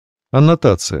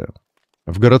Аннотация.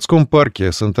 В городском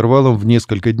парке с интервалом в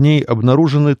несколько дней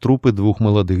обнаружены трупы двух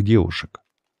молодых девушек.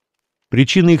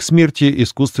 Причина их смерти –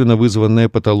 искусственно вызванная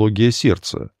патология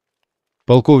сердца.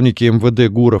 Полковники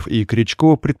МВД Гуров и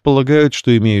Крячко предполагают,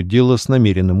 что имеют дело с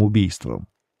намеренным убийством.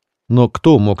 Но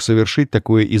кто мог совершить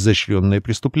такое изощренное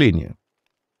преступление?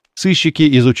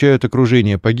 Сыщики изучают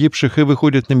окружение погибших и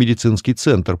выходят на медицинский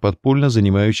центр, подпольно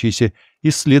занимающийся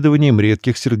исследованием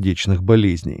редких сердечных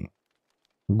болезней.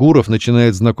 Гуров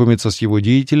начинает знакомиться с его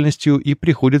деятельностью и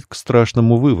приходит к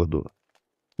страшному выводу.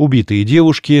 Убитые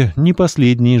девушки – не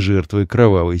последние жертвы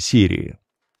кровавой серии.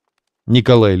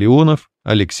 Николай Леонов,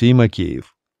 Алексей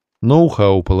Макеев.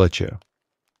 Ноу-хау палача.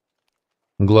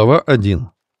 Глава 1.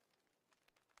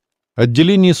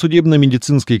 Отделение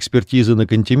судебно-медицинской экспертизы на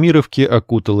Кантемировке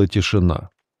окутала тишина.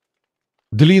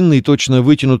 Длинный, точно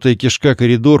вытянутая кишка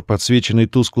коридор, подсвеченный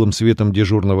тусклым светом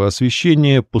дежурного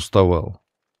освещения, пустовал.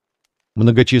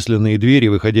 Многочисленные двери,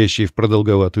 выходящие в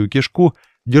продолговатую кишку,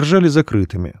 держали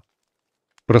закрытыми.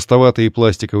 Простоватые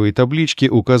пластиковые таблички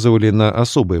указывали на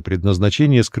особое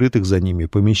предназначение скрытых за ними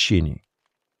помещений.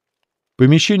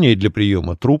 Помещение для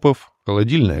приема трупов,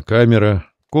 холодильная камера,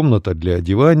 комната для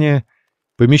одевания,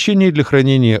 помещение для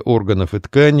хранения органов и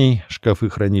тканей,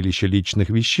 шкафы-хранилища личных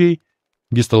вещей,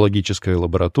 гистологическая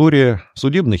лаборатория,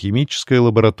 судебно-химическая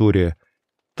лаборатория,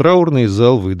 траурный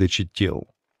зал выдачи тел.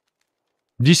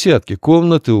 Десятки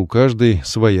комнат, и у каждой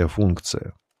своя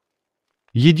функция.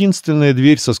 Единственная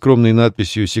дверь со скромной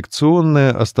надписью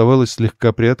 «Секционная» оставалась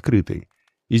слегка приоткрытой.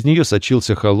 Из нее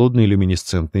сочился холодный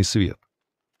люминесцентный свет.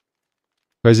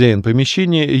 Хозяин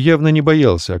помещения явно не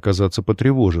боялся оказаться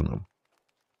потревоженным.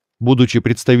 Будучи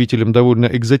представителем довольно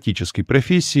экзотической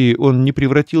профессии, он не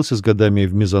превратился с годами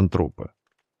в мизантропа.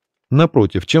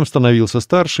 Напротив, чем становился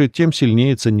старше, тем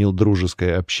сильнее ценил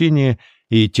дружеское общение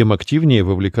и тем активнее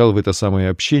вовлекал в это самое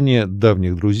общение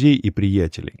давних друзей и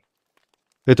приятелей.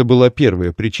 Это была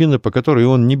первая причина, по которой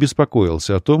он не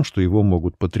беспокоился о том, что его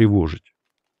могут потревожить.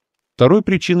 Второй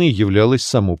причиной являлось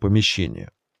само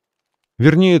помещение.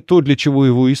 Вернее, то, для чего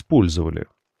его использовали.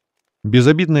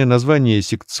 Безобидное название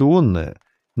 «секционное»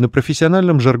 на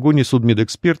профессиональном жаргоне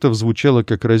судмедэкспертов звучало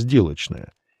как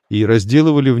 «разделочная», и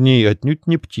разделывали в ней отнюдь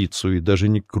не птицу и даже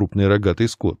не крупный рогатый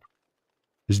скот.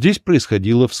 Здесь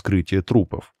происходило вскрытие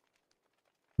трупов.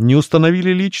 Не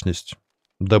установили личность?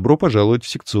 Добро пожаловать в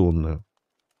секционную.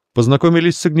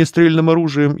 Познакомились с огнестрельным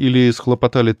оружием или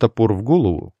схлопотали топор в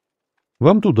голову?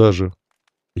 Вам туда же.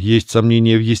 Есть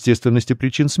сомнения в естественности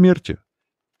причин смерти?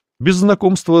 Без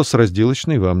знакомства с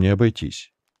разделочной вам не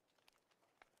обойтись.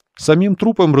 Самим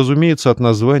трупам, разумеется, от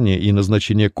названия и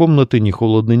назначения комнаты ни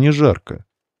холодно, ни жарко.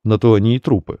 На то они и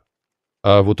трупы.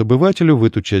 А вот обывателю в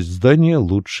эту часть здания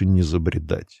лучше не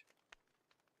забредать.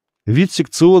 Вид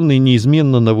секционный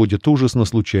неизменно наводит ужас на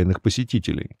случайных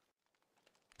посетителей.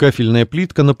 Кафельная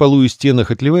плитка на полу и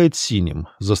стенах отливает синим,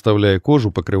 заставляя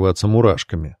кожу покрываться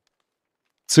мурашками.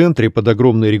 В центре под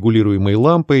огромной регулируемой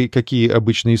лампой, какие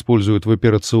обычно используют в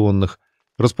операционных,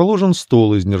 расположен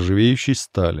стол из нержавеющей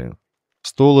стали.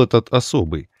 Стол этот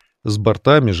особый, с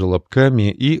бортами,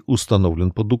 желобками и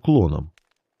установлен под уклоном.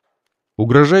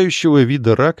 Угрожающего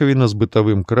вида раковина с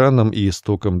бытовым краном и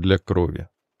истоком для крови.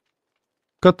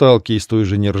 Каталки из той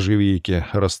же нержавейки,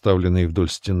 расставленные вдоль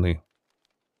стены.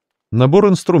 Набор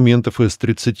инструментов из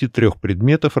 33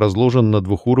 предметов разложен на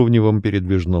двухуровневом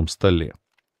передвижном столе.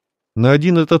 На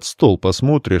один этот стол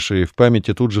посмотришь, и в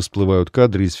памяти тут же всплывают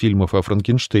кадры из фильмов о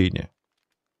Франкенштейне.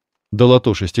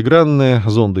 Долото шестигранное,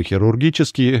 зонды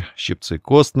хирургические, щипцы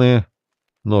костные,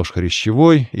 нож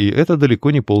хрящевой, и это далеко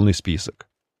не полный список.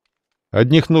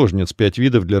 Одних ножниц 5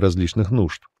 видов для различных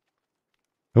нужд.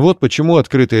 Вот почему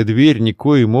открытая дверь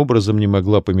никоим образом не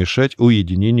могла помешать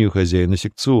уединению хозяина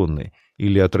секционной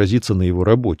или отразиться на его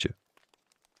работе.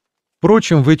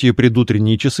 Впрочем, в эти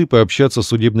предутренние часы пообщаться с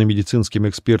судебно-медицинским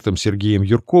экспертом Сергеем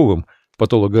Юрковым,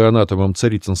 патологоанатомом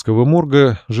Царицынского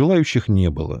морга, желающих не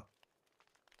было.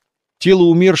 Тело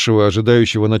умершего,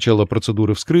 ожидающего начала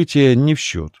процедуры вскрытия, не в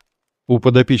счет. У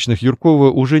подопечных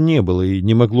Юркова уже не было и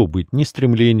не могло быть ни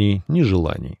стремлений, ни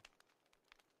желаний.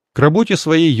 К работе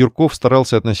своей Юрков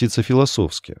старался относиться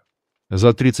философски.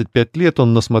 За 35 лет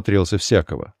он насмотрелся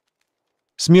всякого.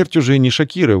 Смерть уже не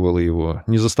шокировала его,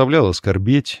 не заставляла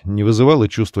скорбеть, не вызывала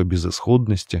чувства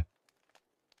безысходности.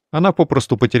 Она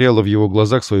попросту потеряла в его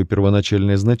глазах свое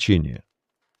первоначальное значение.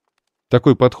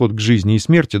 Такой подход к жизни и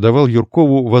смерти давал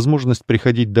Юркову возможность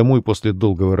приходить домой после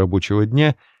долгого рабочего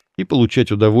дня и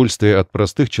получать удовольствие от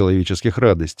простых человеческих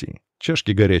радостей,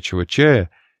 чашки горячего чая,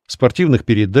 спортивных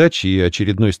передач и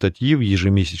очередной статьи в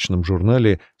ежемесячном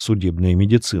журнале «Судебная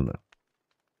медицина».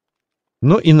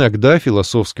 Но иногда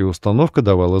философская установка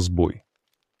давала сбой.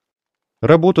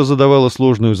 Работа задавала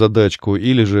сложную задачку,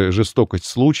 или же жестокость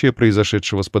случая,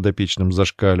 произошедшего с подопечным,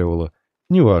 зашкаливала.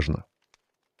 Неважно.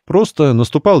 Просто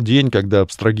наступал день, когда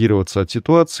абстрагироваться от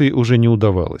ситуации уже не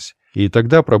удавалось, и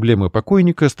тогда проблемы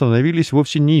покойника становились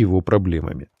вовсе не его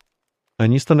проблемами.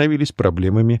 Они становились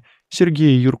проблемами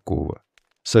Сергея Юркова,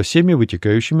 со всеми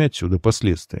вытекающими отсюда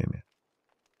последствиями.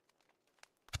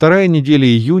 Вторая неделя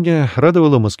июня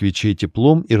радовала москвичей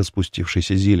теплом и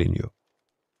распустившейся зеленью.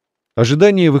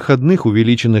 Ожидание выходных,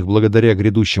 увеличенных благодаря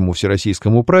грядущему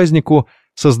всероссийскому празднику,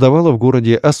 создавало в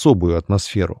городе особую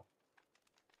атмосферу.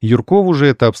 Юркову же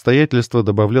это обстоятельство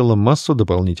добавляло массу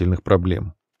дополнительных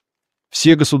проблем.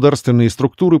 Все государственные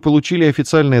структуры получили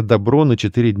официальное добро на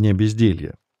 4 дня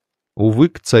безделья. Увы,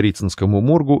 к Царицынскому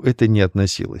моргу это не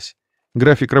относилось.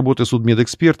 График работы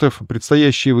судмедэкспертов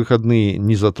предстоящие выходные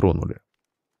не затронули.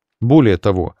 Более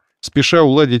того, спеша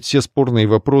уладить все спорные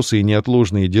вопросы и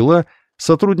неотложные дела,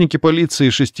 сотрудники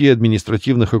полиции 6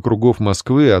 административных округов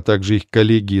Москвы, а также их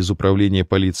коллеги из управления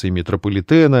полиции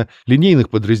метрополитена, линейных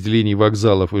подразделений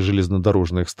вокзалов и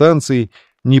железнодорожных станций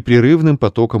непрерывным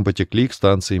потоком потекли к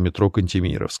станции метро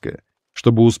Кантемировская,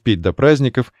 чтобы успеть до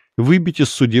праздников выбить из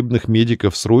судебных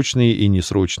медиков срочные и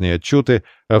несрочные отчеты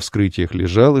о вскрытиях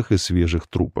лежалых и свежих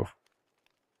трупов.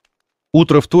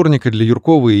 Утро вторника для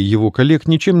Юркова и его коллег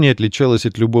ничем не отличалось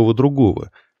от любого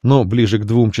другого, но ближе к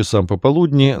 2 часам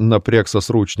пополудни напряг со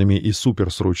срочными и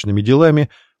суперсрочными делами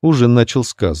уже начал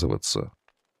сказываться.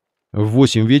 В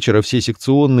 8 вечера все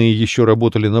секционные еще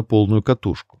работали на полную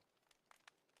катушку.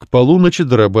 К полуночи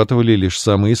дорабатывали лишь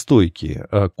самые стойкие,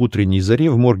 а к утренней заре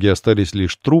в морге остались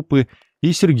лишь трупы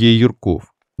и Сергей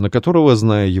Юрков, на которого,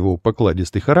 зная его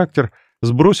покладистый характер,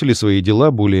 сбросили свои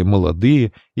дела более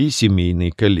молодые и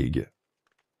семейные коллеги.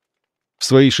 В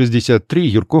свои 63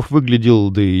 Юрков выглядел,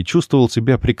 да и чувствовал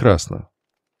себя прекрасно.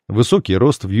 Высокий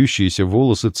рост, вьющиеся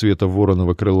волосы цвета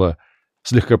вороного крыла,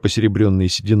 слегка посеребренные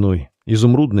сединой,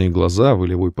 изумрудные глаза,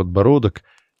 волевой подбородок,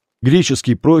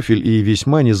 греческий профиль и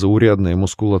весьма незаурядная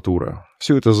мускулатура.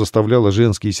 Все это заставляло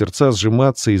женские сердца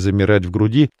сжиматься и замирать в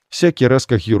груди всякий раз,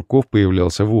 как Юрков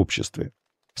появлялся в обществе.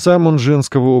 Сам он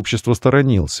женского общества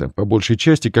сторонился, по большей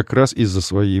части как раз из-за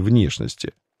своей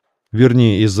внешности.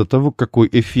 Вернее, из-за того, какой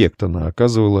эффект она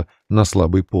оказывала на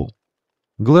слабый пол.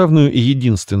 Главную и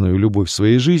единственную любовь в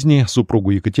своей жизни,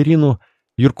 супругу Екатерину,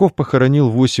 Юрков похоронил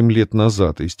 8 лет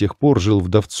назад и с тех пор жил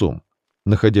вдовцом,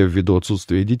 находя ввиду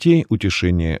отсутствия детей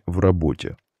утешение в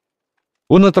работе.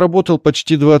 Он отработал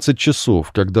почти 20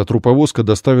 часов, когда труповозка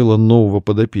доставила нового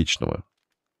подопечного.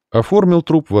 Оформил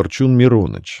труп Ворчун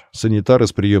Мироныч, санитар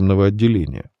из приемного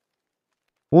отделения.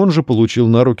 Он же получил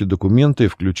на руки документы,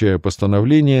 включая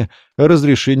постановление о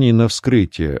разрешении на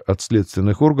вскрытие от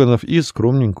следственных органов и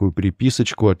скромненькую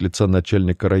приписочку от лица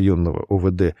начальника районного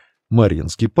ОВД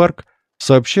Марьинский парк,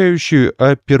 сообщающую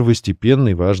о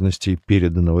первостепенной важности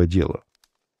переданного дела.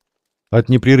 От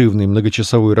непрерывной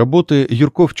многочасовой работы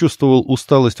Юрков чувствовал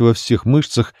усталость во всех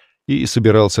мышцах и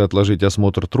собирался отложить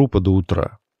осмотр трупа до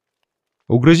утра.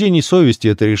 Угрызений совести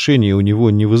это решение у него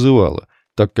не вызывало,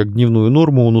 так как дневную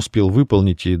норму он успел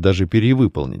выполнить и даже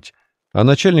перевыполнить, а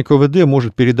начальник ОВД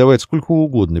может передавать сколько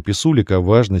угодно писулек о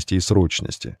важности и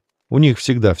срочности. У них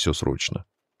всегда все срочно.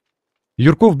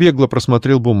 Юрков бегло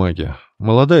просмотрел бумаги.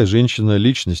 Молодая женщина,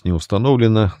 личность не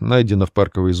установлена, найдена в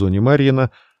парковой зоне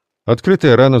Марьина,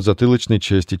 открытая рана в затылочной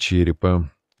части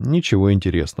черепа. Ничего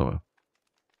интересного.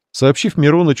 Сообщив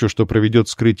Миронычу, что проведет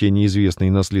вскрытие неизвестной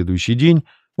на следующий день,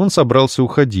 он собрался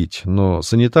уходить, но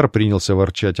санитар принялся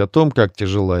ворчать о том, как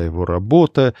тяжела его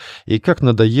работа и как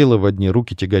надоело в одни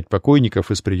руки тягать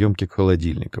покойников из приемки к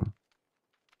холодильникам.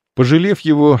 Пожалев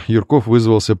его, Юрков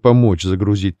вызвался помочь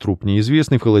загрузить труп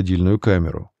неизвестной в холодильную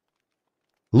камеру.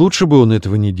 Лучше бы он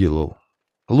этого не делал.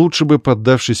 Лучше бы,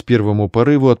 поддавшись первому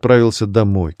порыву, отправился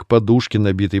домой, к подушке,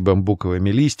 набитой бамбуковыми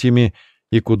листьями,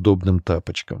 и к удобным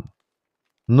тапочкам.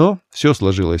 Но все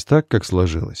сложилось так, как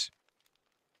сложилось.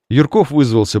 Юрков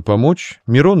вызвался помочь,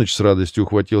 Мироныч с радостью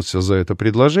ухватился за это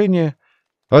предложение,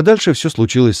 а дальше все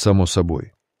случилось само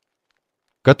собой.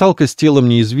 Каталка с телом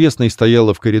неизвестной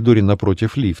стояла в коридоре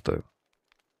напротив лифта.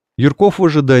 Юрков в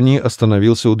ожидании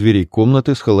остановился у дверей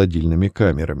комнаты с холодильными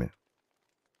камерами.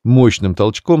 Мощным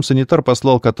толчком санитар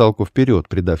послал каталку вперед,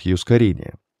 придав ей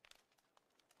ускорение.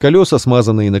 Колеса,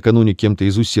 смазанные накануне кем-то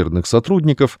из усердных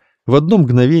сотрудников, в одно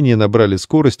мгновение набрали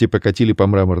скорость и покатили по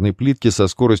мраморной плитке со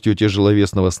скоростью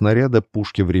тяжеловесного снаряда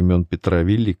пушки времен Петра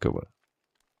Великого.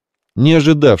 Не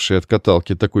ожидавший от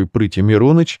каталки такой прыти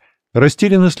Мироныч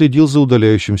растерянно следил за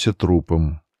удаляющимся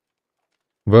трупом.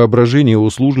 Воображение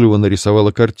услужливо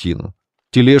нарисовало картину.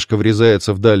 Тележка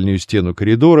врезается в дальнюю стену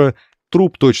коридора,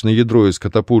 Труп, точно ядро из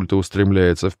катапульты,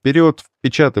 устремляется вперед,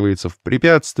 впечатывается в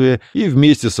препятствие и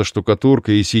вместе со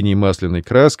штукатуркой и синей масляной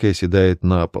краской оседает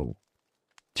на пол.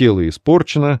 Тело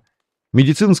испорчено,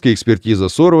 медицинская экспертиза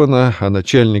сорвана, а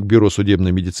начальник бюро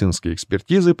судебно-медицинской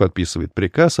экспертизы подписывает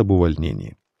приказ об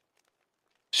увольнении.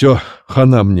 «Все,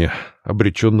 хана мне», —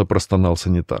 обреченно простонал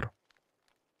санитар.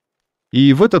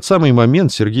 И в этот самый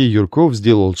момент Сергей Юрков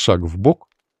сделал шаг вбок,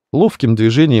 ловким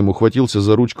движением ухватился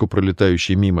за ручку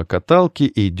пролетающей мимо каталки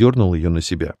и дернул ее на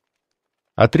себя.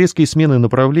 От резкой смены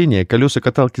направления колеса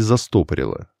каталки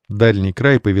застопорило, дальний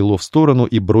край повело в сторону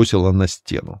и бросило на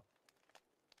стену.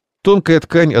 Тонкая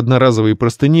ткань одноразовой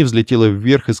простыни взлетела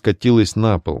вверх и скатилась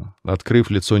на пол, открыв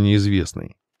лицо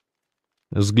неизвестной.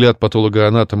 Взгляд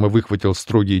патологоанатома выхватил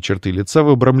строгие черты лица в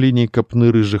обрамлении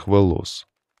копны рыжих волос.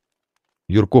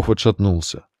 Юрков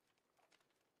отшатнулся.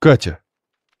 «Катя!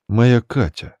 Моя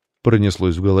Катя!» —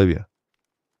 пронеслось в голове.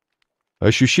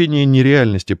 Ощущение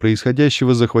нереальности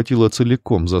происходящего захватило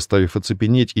целиком, заставив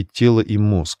оцепенеть и тело, и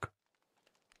мозг.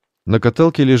 На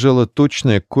каталке лежала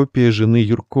точная копия жены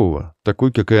Юркова,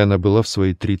 такой, какая она была в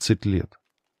свои 30 лет.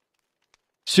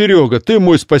 «Серега, ты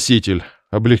мой спаситель!» —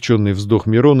 облегченный вздох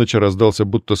Мироныча раздался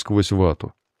будто сквозь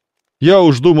вату. «Я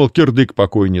уж думал, кирдык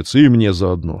покойницы, и мне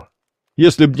заодно.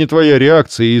 Если б не твоя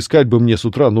реакция, искать бы мне с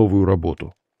утра новую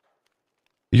работу».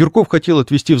 Юрков хотел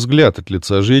отвести взгляд от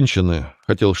лица женщины,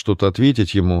 хотел что-то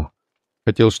ответить ему,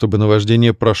 хотел, чтобы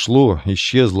наваждение прошло,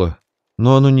 исчезло,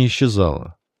 но оно не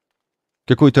исчезало.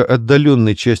 Какой-то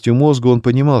отдаленной частью мозга он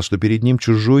понимал, что перед ним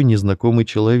чужой незнакомый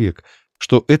человек,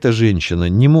 что эта женщина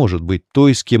не может быть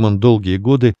той, с кем он долгие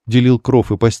годы делил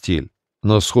кров и постель.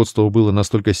 Но сходство было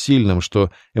настолько сильным, что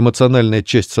эмоциональная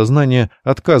часть сознания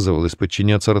отказывалась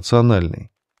подчиняться рациональной.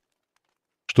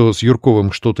 Что с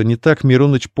Юрковым что-то не так,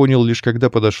 Мироныч понял лишь когда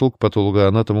подошел к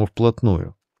патологоанатому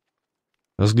вплотную.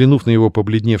 Взглянув на его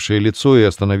побледневшее лицо и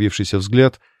остановившийся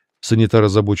взгляд, санитар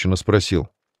озабоченно спросил: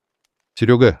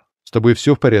 «Серега, с тобой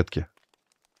все в порядке?»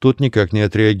 Тот никак не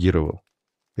отреагировал.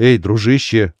 «Эй,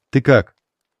 дружище, ты как?»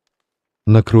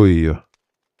 «Накрой ее».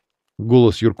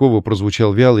 Голос Юркова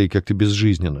прозвучал вяло и как-то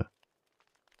безжизненно.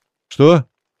 «Что?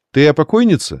 Ты о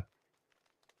покойнице?»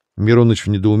 Мироныч в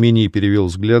недоумении перевел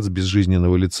взгляд с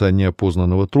безжизненного лица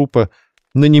неопознанного трупа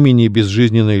на не менее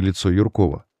безжизненное лицо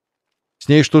Юркова. «С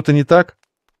ней что-то не так?»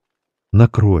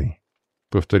 «Накрой», —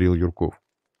 повторил Юрков.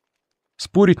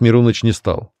 Спорить Мироныч не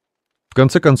стал. В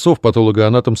конце концов,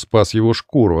 патологоанатом спас его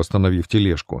шкуру, остановив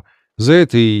тележку. За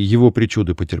это и его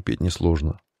причуды потерпеть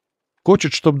несложно.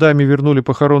 Хочет, чтоб даме вернули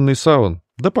похоронный саван?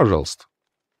 Да пожалуйста.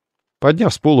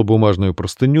 Подняв с пола бумажную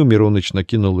простыню, Мироныч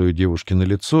накинул ее девушке на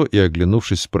лицо и,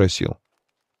 оглянувшись, спросил: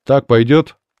 «Так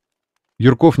пойдет?»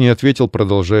 Юрков не ответил,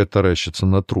 продолжая таращиться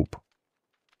на труп.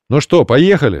 «Ну что,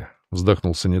 поехали?» —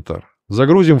 вздохнул санитар.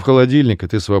 «Загрузим в холодильник, и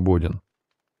ты свободен».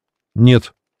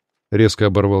 «Нет», — резко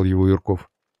оборвал его Юрков.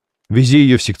 «Вези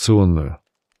ее в секционную».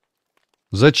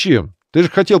 «Зачем? Ты же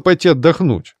хотел пойти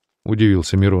отдохнуть», —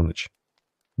 удивился Мироныч.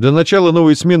 «До начала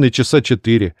новой смены часа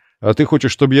 4, а ты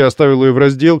хочешь, чтобы я оставил ее в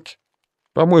разделке?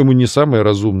 По-моему, не самая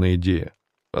разумная идея.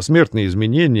 Посмертные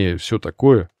изменения, все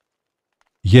такое».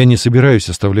 «Я не собираюсь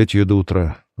оставлять ее до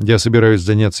утра. Я собираюсь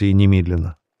заняться ей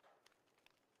немедленно».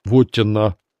 «Вот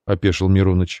тяна», — опешил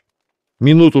Мироныч.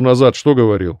 «Минуту назад что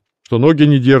говорил? Что ноги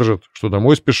не держат, что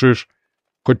домой спешишь,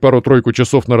 хоть пару-тройку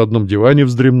часов на родном диване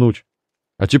вздремнуть.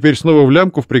 А теперь снова в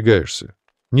лямку впрягаешься?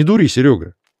 Не дури,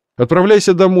 Серега.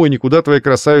 Отправляйся домой, никуда твоя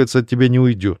красавица от тебя не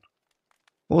уйдет».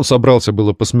 Он собрался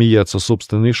было посмеяться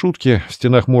собственной шутке, в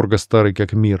стенах морга старый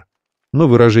как мир, но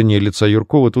выражение лица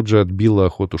Юркова тут же отбило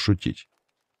охоту шутить.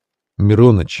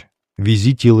 «Мироныч,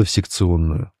 вези тело в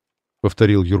секционную», —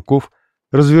 повторил Юрков,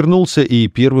 развернулся и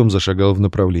первым зашагал в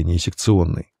направлении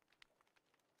секционной.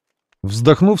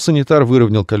 Вздохнув, санитар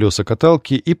выровнял колеса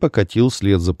каталки и покатил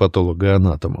вслед за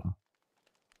патологоанатомом.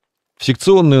 В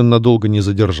секционной он надолго не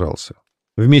задержался.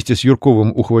 Вместе с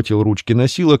Юрковым ухватил ручки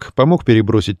носилок, помог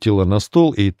перебросить тело на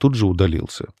стол и тут же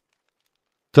удалился.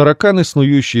 Тараканы,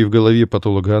 снующие в голове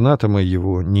патологоанатома,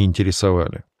 его не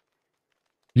интересовали.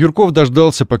 Юрков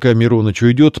дождался, пока Мироныч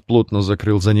уйдет, плотно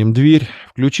закрыл за ним дверь,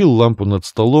 включил лампу над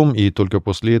столом и только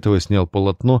после этого снял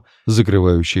полотно,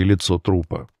 закрывающее лицо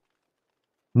трупа.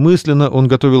 Мысленно он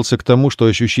готовился к тому, что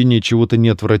ощущение чего-то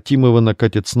неотвратимого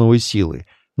накатит с новой силой,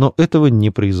 но этого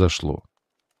не произошло.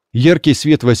 Яркий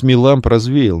свет 8 ламп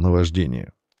развеял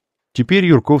наваждение. Теперь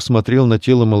Юрков смотрел на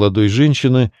тело молодой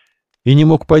женщины и не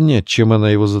мог понять, чем она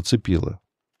его зацепила.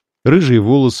 Рыжие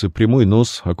волосы, прямой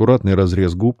нос, аккуратный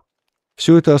разрез губ —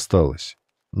 все это осталось.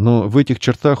 Но в этих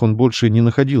чертах он больше не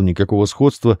находил никакого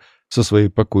сходства со своей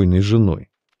покойной женой.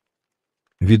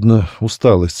 Видно,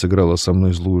 усталость сыграла со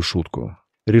мной злую шутку.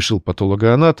 — решил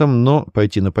патологоанатом, но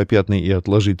пойти на попятный и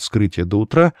отложить вскрытие до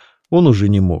утра он уже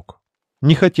не мог.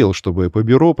 Не хотел, чтобы по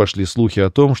бюро пошли слухи о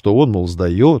том, что он, мол,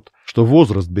 сдает, что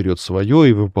возраст берет свое,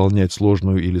 и выполнять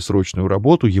сложную или срочную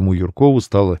работу ему, Юркову,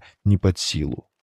 стало не под силу.